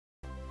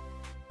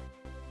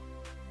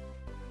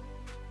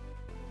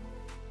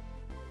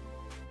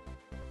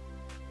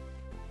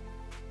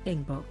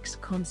Inbox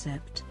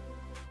concept.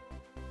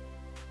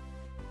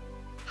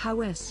 How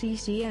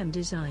SCCM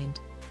designed.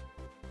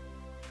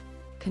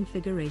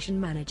 Configuration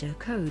Manager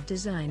code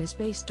design is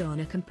based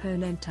on a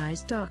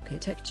componentized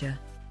architecture,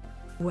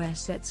 where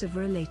sets of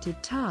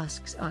related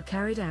tasks are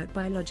carried out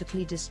by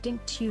logically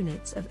distinct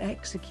units of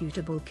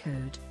executable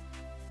code,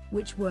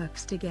 which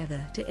works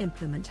together to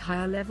implement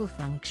higher-level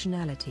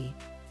functionality.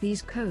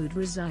 These code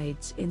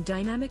resides in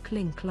dynamic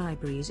link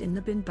libraries in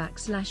the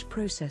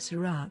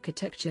bin/processor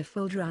architecture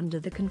folder under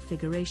the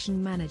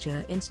Configuration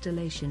Manager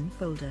installation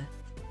folder.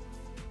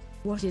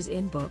 What is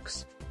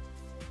Inbox?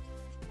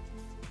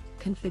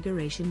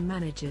 Configuration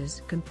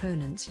Manager's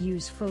components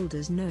use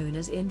folders known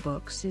as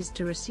inboxes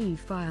to receive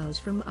files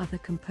from other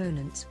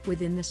components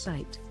within the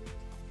site.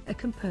 A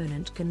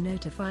component can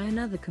notify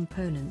another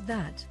component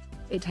that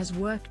it has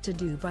work to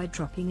do by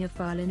dropping a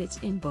file in its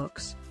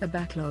inbox. A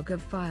backlog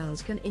of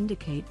files can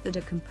indicate that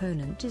a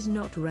component is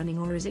not running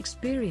or is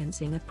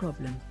experiencing a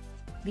problem.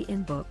 The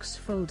inbox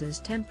folders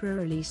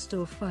temporarily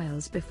store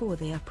files before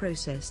they are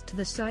processed to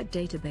the site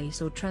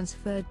database or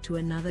transferred to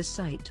another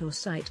site or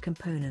site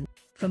component.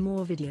 For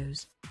more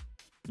videos,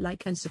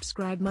 like and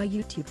subscribe my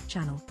YouTube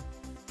channel.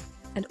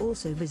 And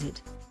also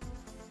visit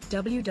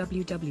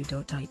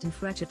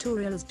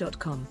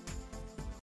www.titanfratutorials.com.